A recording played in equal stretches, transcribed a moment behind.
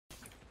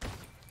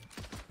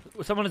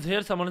someone is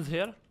here, someone is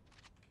here.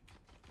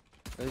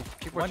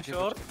 Keep One watching.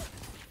 short.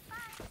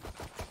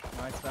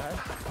 Nice Fahad.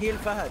 Heal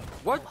Fahad.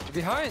 What?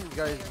 Behind,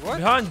 guys. What?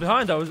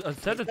 Behind. I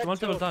said it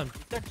multiple times.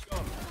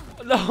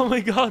 Oh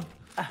my god.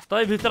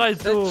 طيب he tried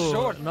to.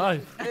 Short.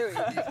 Nice.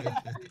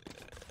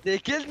 They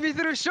killed me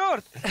through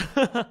short.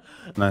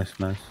 Nice.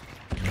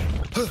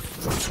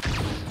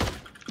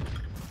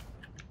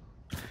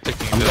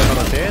 Taking I'm the gonna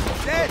rotate.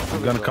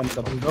 I'm gonna come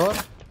double door.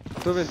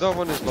 Two window,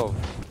 one is low.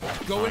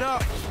 Going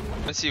up.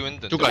 one see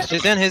window. Two guys.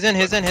 He's in,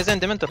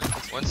 Dementor.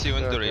 One see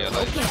window,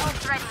 YaLLa.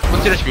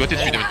 One HP, what is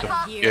Dementor?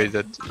 Yeah, he's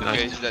dead.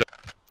 Okay, he's dead.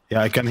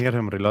 Yeah, I can hear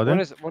him reloading.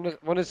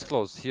 One is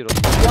close. Hero.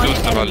 One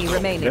enemy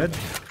remaining. Dead.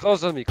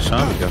 Close on me.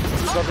 Sham.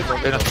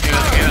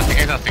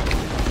 Nothing.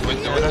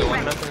 Window.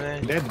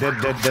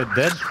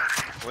 Dead.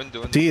 Window.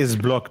 T is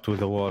blocked to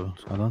the wall.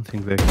 I don't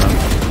think they can.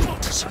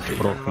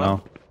 Broke now.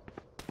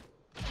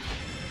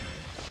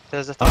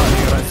 There's a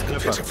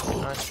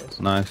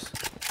Nice.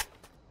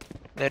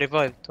 They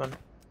revived one.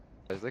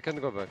 They can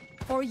go back.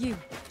 For you.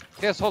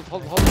 Yes, hold.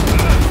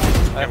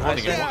 I'm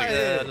holding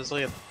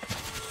الصغير.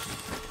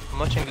 I'm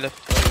watching left.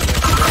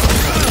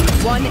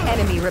 One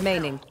enemy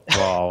remaining.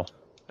 Wow.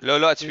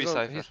 لا HP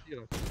cypher.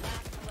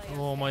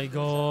 Oh my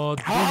god.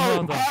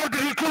 How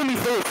did he kill me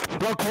first?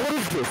 Like, what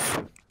is this?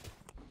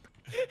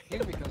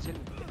 Heal me, guys.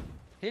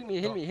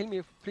 Heal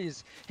me, please.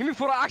 Heal me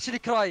before I actually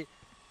cry.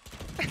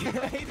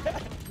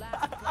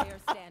 Last player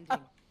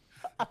standing.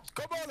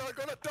 Come on, I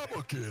got a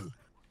double kill.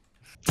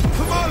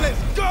 Come on,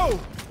 let's go.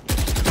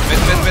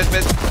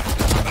 Mid.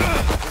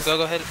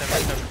 Go help him.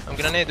 I'm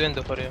gonna nade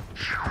window for you.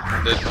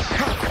 Dead.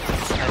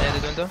 I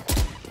naded window.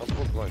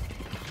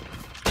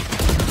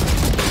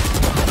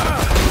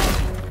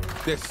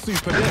 They're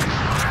super dead.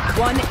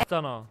 One.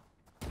 أنا.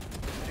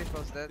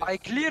 I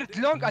cleared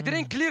long. I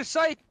didn't clear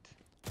sight.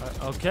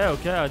 Okay.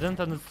 I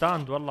didn't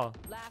understand والله.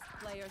 Last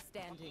player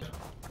standing.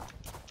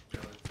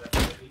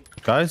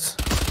 Guys?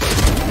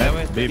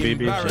 B.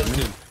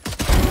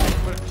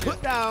 Put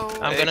down.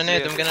 I'm gonna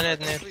nade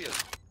nade.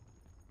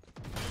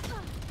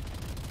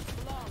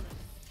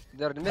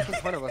 They're making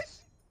fun of us.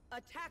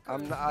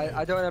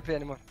 I don't wanna play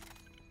anymore.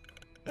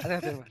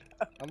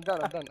 I'm done.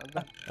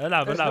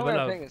 العب.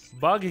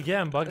 باقي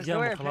جيم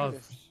خلاص.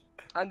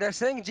 And they're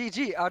saying GG.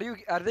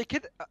 Are they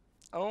kid?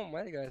 Oh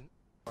my god.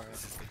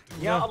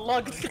 يا الله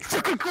قلت لك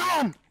شكل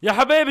كلام. يا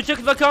حبيبي تشيك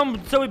ذا كام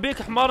تسوي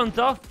بيك حمار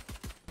انت.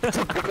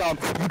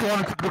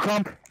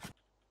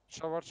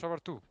 Shower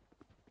 2.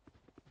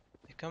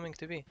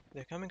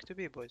 They're coming to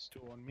be boys.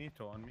 Two on me.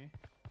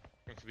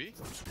 Going to be?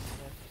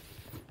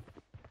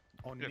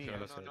 On me.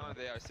 No,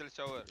 they are still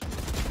shower.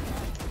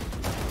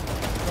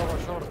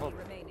 Shower.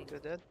 Remaining. Two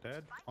dead.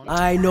 Dead.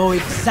 I know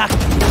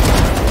exactly.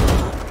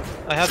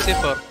 I have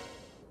C4.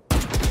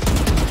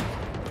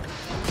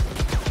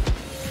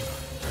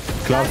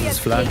 Klaus is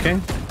flanking.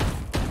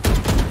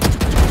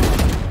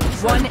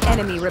 One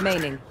enemy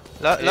remaining.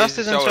 Last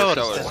is in shower.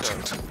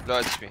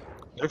 Low HP.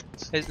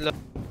 He's low.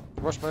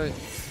 Watch my.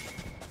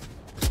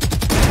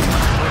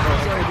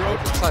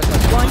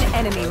 One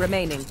enemy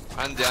remaining.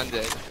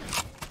 عندي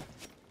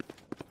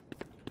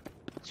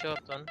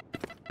Short one.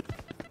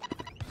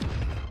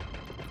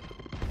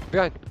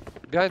 Behind.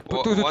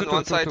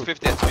 One side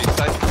 50 HP.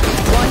 Side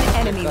One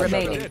enemy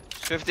remaining.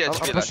 50 HP.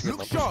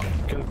 Look sharp.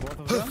 Kill both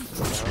of them.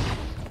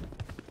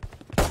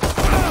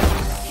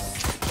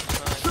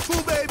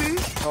 Triple baby.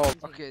 Oh,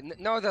 okay.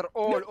 Now they're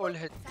all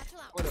hit.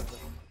 All of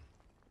them.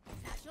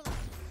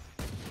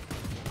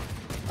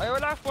 ايوه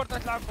لعب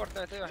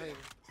فورتنايت ايوه حبيبي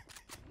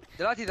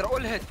دلوقتي they're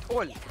all hit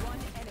all.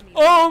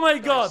 Oh my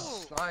god.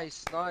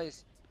 Nice.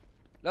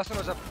 Last one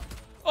was up.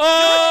 Oh.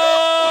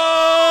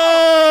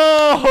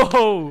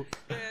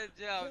 Good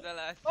job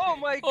دلوقتي. Oh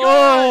my god.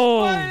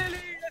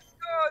 Finally let's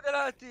go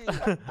دلوقتي.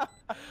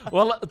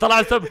 والله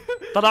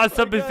طلع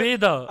السب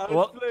يفيده.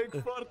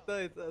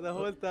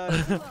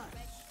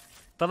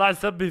 طلع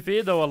السب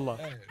يفيده والله.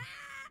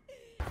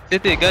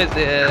 City guys,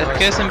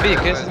 case in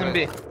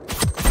B.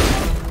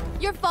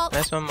 Your fault.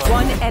 Nice one more.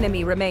 One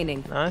enemy remaining.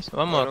 Nice,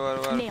 one more.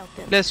 Nailed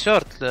them. Plays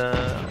short.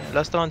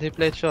 Last round he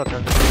played short.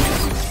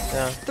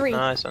 Yeah. Three.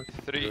 Nice one.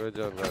 3. Good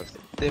job guys.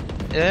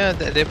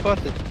 They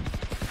ported.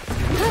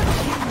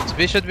 B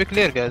should be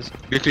clear guys.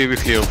 Be clear.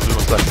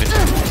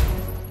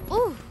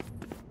 Ooh.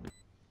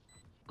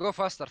 Go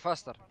faster.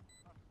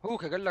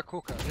 Hookah قال لك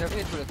hookah. You have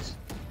 8 bullets.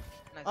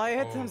 I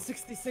hit him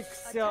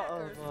 66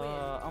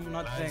 yeah, I'm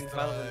not playing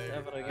Valorant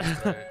ever again.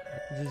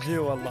 GG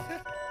والله.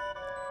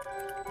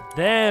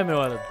 دام يا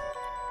ولد.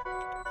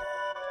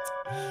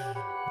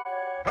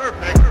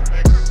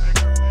 Perfect.